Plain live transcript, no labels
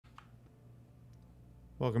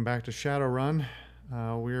Welcome back to Shadowrun.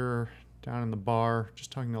 We're down in the bar,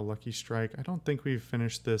 just talking to Lucky Strike. I don't think we've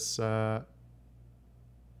finished this. Oh.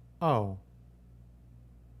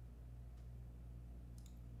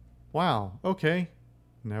 Wow, okay.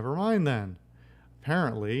 Never mind then.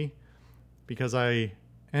 Apparently, because I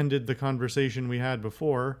ended the conversation we had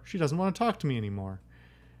before, she doesn't want to talk to me anymore.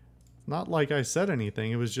 It's not like I said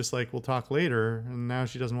anything, it was just like, we'll talk later, and now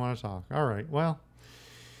she doesn't want to talk. Alright, well,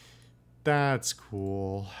 that's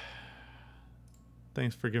cool.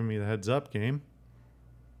 Thanks for giving me the heads up, game.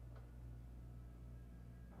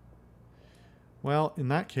 Well, in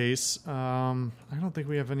that case, I don't think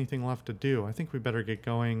we have anything left to do. I think we better get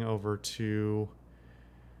going over to...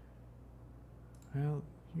 Well,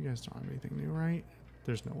 you guys don't have anything new, right?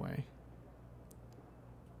 There's no way.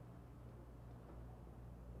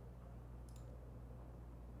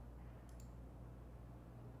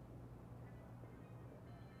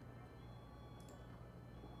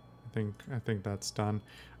 I think that's done.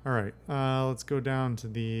 All right, let's go down to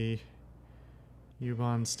the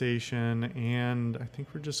U-Bahn station, and I think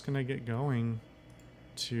we're just gonna get going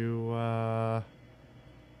to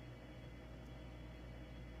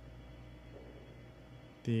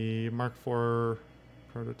the Mark IV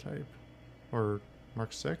prototype, or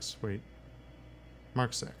Mark 6. Wait,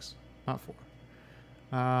 Mark 6, not 4.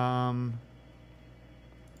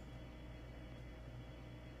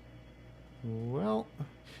 Well,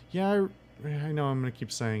 yeah, I know I'm gonna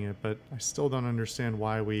keep saying it, but I still don't understand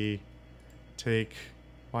why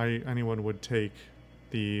why anyone would take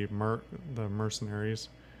the mercenaries.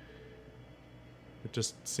 It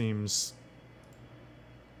just seems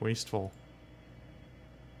wasteful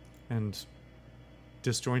and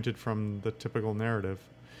disjointed from the typical narrative.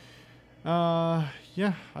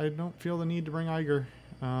 Yeah, I don't feel the need to bring Iger.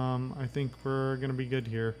 I think we're gonna be good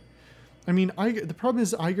here. I mean, the problem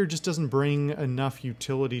is Iger just doesn't bring enough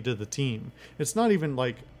utility to the team. It's not even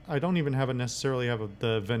like, I don't even necessarily have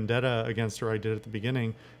the vendetta against her I did at the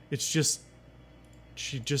beginning. It's just,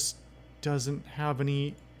 she just doesn't have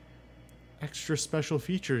any extra special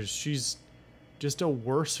features. She's just a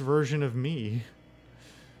worse version of me.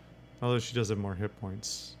 Although she does have more hit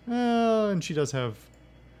points. And she does have...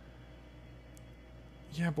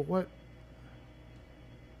 Yeah, but what...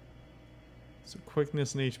 So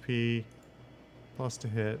quickness and HP, plus to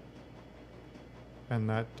hit, and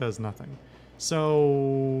that does nothing.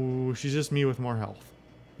 So she's just me with more health,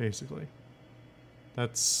 basically.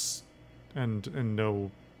 That's and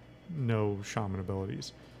no shaman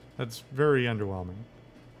abilities. That's very underwhelming.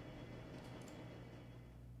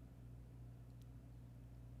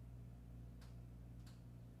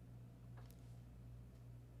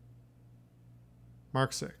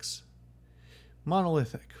 Mark 6.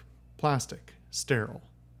 Monolithic. Plastic. Sterile.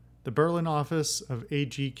 The Berlin office of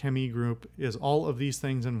AG Chemie Group is all of these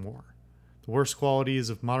things and more. The worst qualities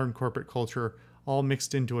of modern corporate culture all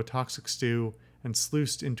mixed into a toxic stew and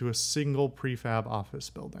sluiced into a single prefab office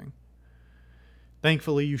building.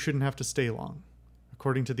 Thankfully, you shouldn't have to stay long.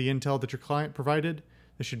 According to the intel that your client provided,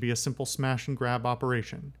 this should be a simple smash and grab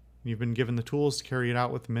operation, and you've been given the tools to carry it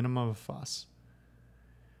out with minimum of fuss.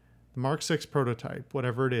 The Mark 6 prototype,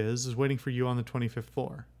 whatever it is waiting for you on the 25th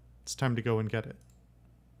floor. It's time to go and get it.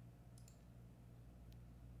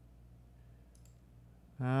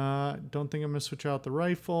 Don't think I'm going to switch out the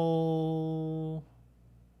rifle.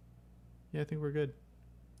 Yeah, I think we're good.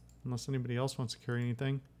 Unless anybody else wants to carry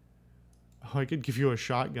anything. Oh, I could give you a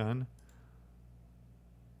shotgun.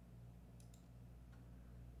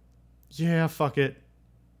 Yeah, fuck it.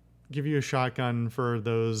 Give you a shotgun for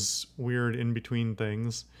those weird in-between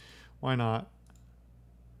things. Why not?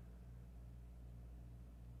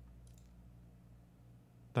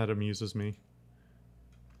 That amuses me.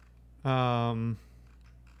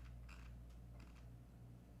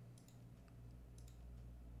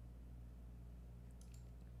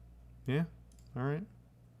 Yeah, alright.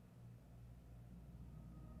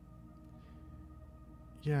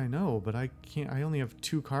 Yeah, I know, but I only have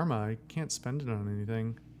 2 karma. I can't spend it on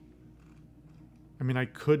anything. I mean, I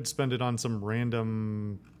could spend it on some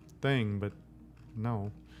random thing, but no.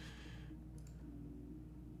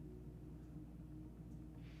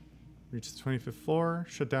 Reach the 25th floor,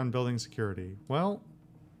 shut down building security. Well,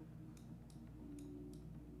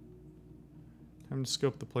 time to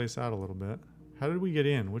scope the place out a little bit. How did we get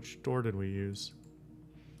in? Which door did we use?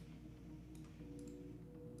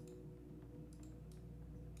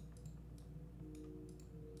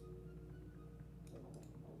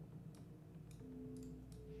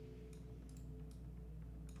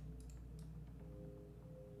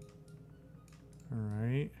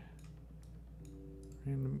 Alright.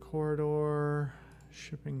 Random corridor.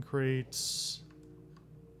 Shipping crates.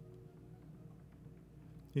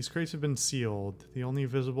 These crates have been sealed. The only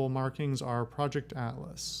visible markings are Project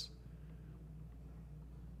Atlas.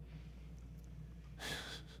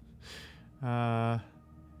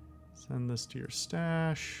 Send this to your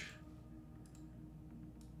stash.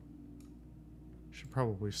 Should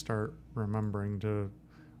probably start remembering to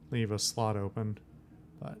leave a slot open,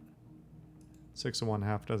 but 6 of one,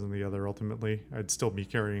 half dozen of the other. Ultimately, I'd still be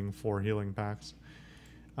carrying 4 healing packs.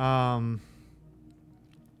 All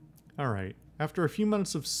right. After a few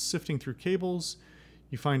minutes of sifting through cables,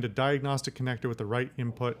 you find a diagnostic connector with the right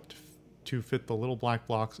input to fit the little black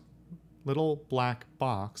box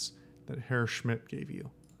that Herr Schmidt gave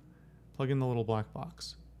you. Plug in the little black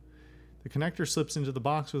box. The connector slips into the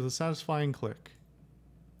box with a satisfying click.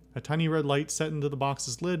 A tiny red light set into the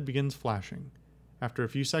box's lid begins flashing. After a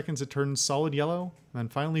few seconds, it turns solid yellow and then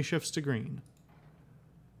finally shifts to green.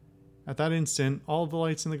 At that instant, all of the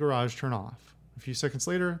lights in the garage turn off. A few seconds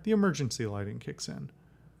later, the emergency lighting kicks in.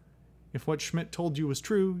 If what Schmidt told you was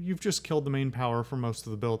true, you've just killed the main power for most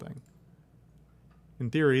of the building. In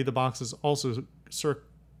theory, the box is also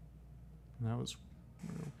that was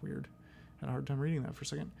weird. I had a hard time reading that for a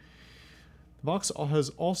second. The box has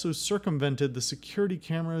also circumvented the security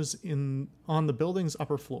cameras on the building's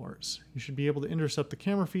upper floors. You should be able to intercept the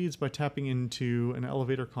camera feeds by tapping into an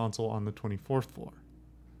elevator console on the 24th floor.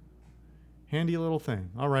 Handy little thing.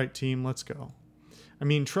 All right, team, let's go. I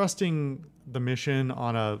mean, trusting the mission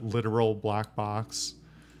on a literal black box,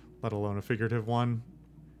 let alone a figurative one,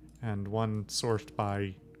 and one sourced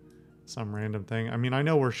by some random thing. I mean, I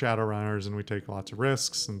know we're Shadowrunners and we take lots of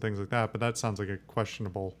risks and things like that, but that sounds like a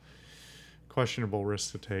questionable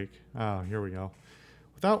risk to take. Oh, here we go.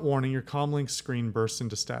 Without warning, your comlink screen bursts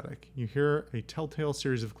into static. You hear a telltale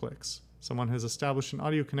series of clicks. Someone has established an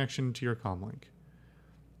audio connection to your comlink.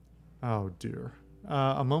 Oh, dear.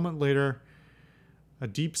 A moment later, a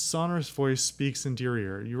deep, sonorous voice speaks into your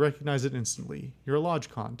ear. You recognize it instantly. You're a lodge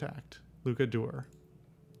contact, Luca Duer.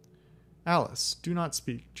 Alice, do not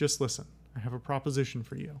speak. Just listen. I have a proposition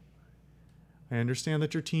for you. I understand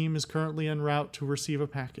that your team is currently en route to receive a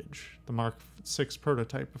package, the Mark VI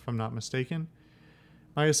prototype, if I'm not mistaken.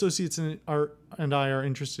 My associates and I are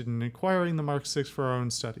interested in acquiring the Mark VI for our own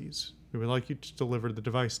studies. We would like you to deliver the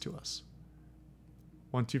device to us.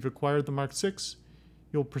 Once you've acquired the Mark VI,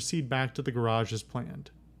 you'll proceed back to the garage as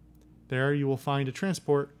planned. There you will find a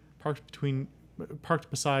transport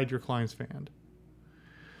parked beside your client's van.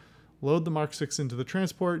 Load the Mark VI into the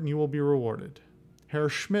transport and you will be rewarded. Herr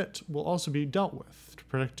Schmidt will also be dealt with to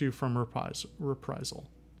protect you from reprisal.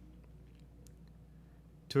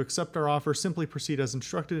 To accept our offer, simply proceed as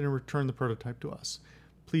instructed and return the prototype to us.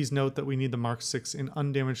 Please note that we need the Mark VI in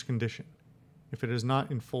undamaged condition. If it is not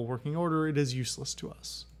in full working order, it is useless to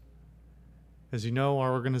us. As you know,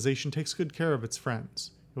 our organization takes good care of its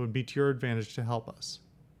friends. It would be to your advantage to help us.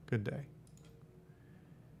 Good day.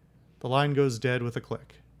 The line goes dead with a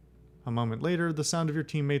click. A moment later, the sound of your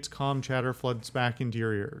teammates' calm chatter floods back into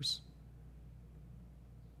your ears.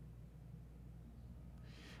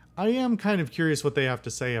 I am kind of curious what they have to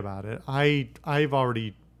say about it. I've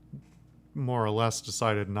already more or less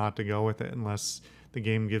decided not to go with it unless the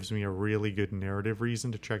game gives me a really good narrative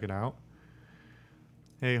reason to check it out.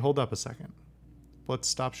 Hey, hold up a second. Let's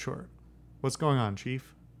stop short. What's going on,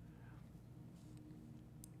 Chief?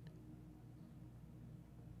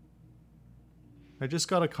 I just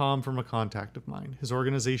got a comm from a contact of mine. His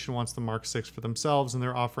organization wants the Mark VI for themselves, and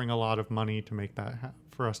they're offering a lot of money to make that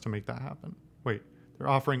for us to make that happen. Wait, they're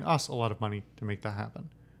offering us a lot of money to make that happen.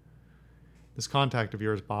 This contact of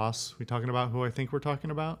yours, boss, we talking about who I think we're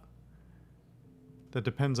talking about? That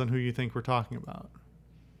depends on who you think we're talking about.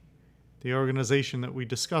 The organization that we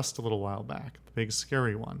discussed a little while back, the big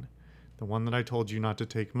scary one, the one that I told you not to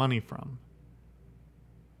take money from.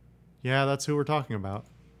 Yeah, that's who we're talking about.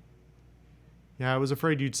 Yeah, I was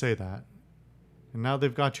afraid you'd say that. And now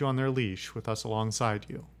they've got you on their leash with us alongside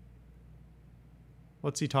you.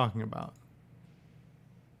 What's he talking about?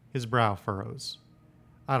 His brow furrows.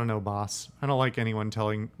 I don't know, boss. I don't like anyone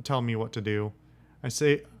telling me what to do.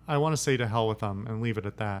 I want to say to hell with them and leave it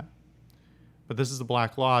at that. But this is the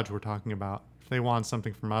Black Lodge we're talking about. If they want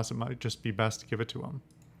something from us, it might just be best to give it to them.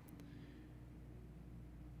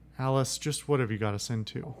 Alice, just what have you got us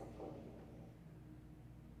into?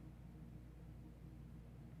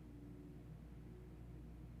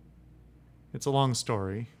 It's a long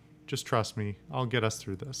story. Just trust me. I'll get us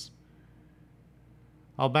through this.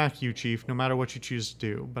 I'll back you, Chief, no matter what you choose to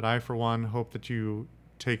do, but I, for one, hope that you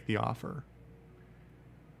take the offer.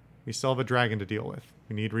 We still have a dragon to deal with.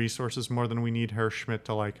 We need resources more than we need Herr Schmidt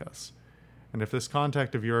to like us. And if this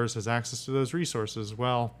contact of yours has access to those resources,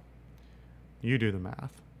 well, you do the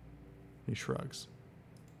math. He shrugs.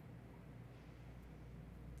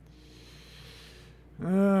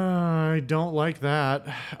 I don't like that.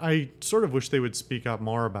 I sort of wish they would speak up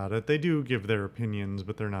more about it. They do give their opinions,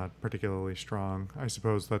 but they're not particularly strong. I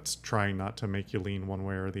suppose that's trying not to make you lean one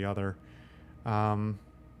way or the other. On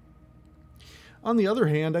the other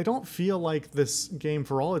hand, I don't feel like this game,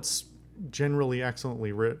 for all its generally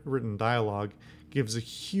excellently written dialogue, gives a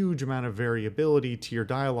huge amount of variability to your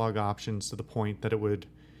dialogue options to the point that it would...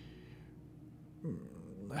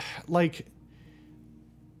 like...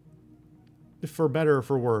 for better or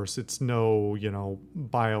for worse, it's no, you know,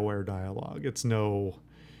 BioWare dialogue. It's no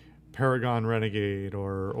Paragon Renegade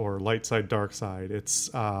or Light Side Dark Side.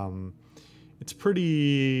 It's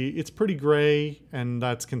pretty gray, and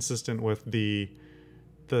that's consistent with the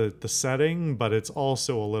setting, but it's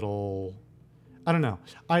also a little, I don't know.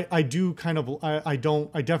 I do kind of I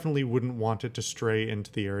definitely wouldn't want it to stray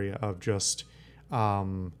into the area of just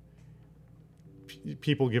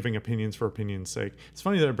people giving opinions for opinion's sake. It's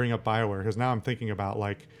funny that I bring up BioWare, because now I'm thinking about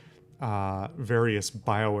like various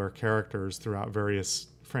BioWare characters throughout various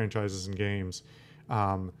franchises and games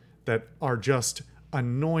that are just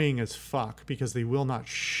annoying as fuck because they will not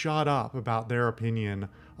shut up about their opinion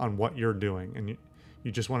on what you're doing. And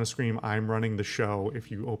you just want to scream, "I'm running the show.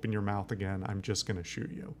 If you open your mouth again, I'm just going to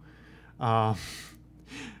shoot you."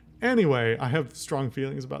 Anyway, I have strong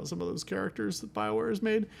feelings about some of those characters that BioWare has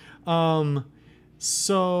made.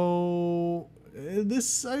 So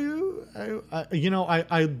this, I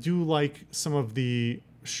do like some of the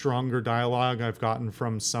stronger dialogue I've gotten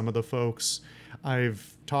from some of the folks.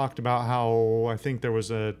 I've talked about how I think there was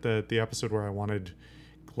the episode where I wanted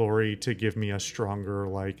Glory to give me a stronger,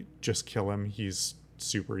 like, just kill him, he's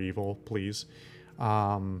super evil, please.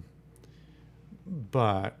 But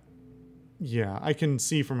yeah, I can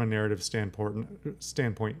see from a narrative standpoint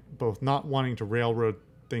both not wanting to railroad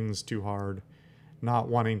things too hard, not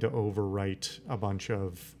wanting to overwrite a bunch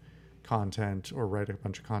of content or write a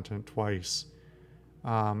bunch of content twice,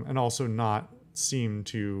 and also not seem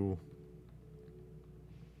to,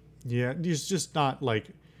 just not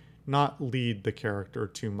lead the character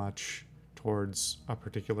too much towards a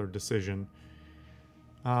particular decision.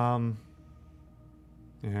 Yeah,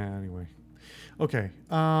 anyway. Okay,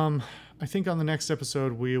 I think on the next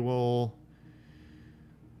episode we'll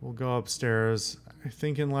go upstairs. I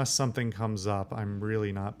think unless something comes up, I'm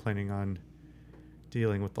really not planning on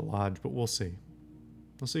dealing with the lodge, but we'll see.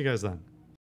 I'll see you guys then.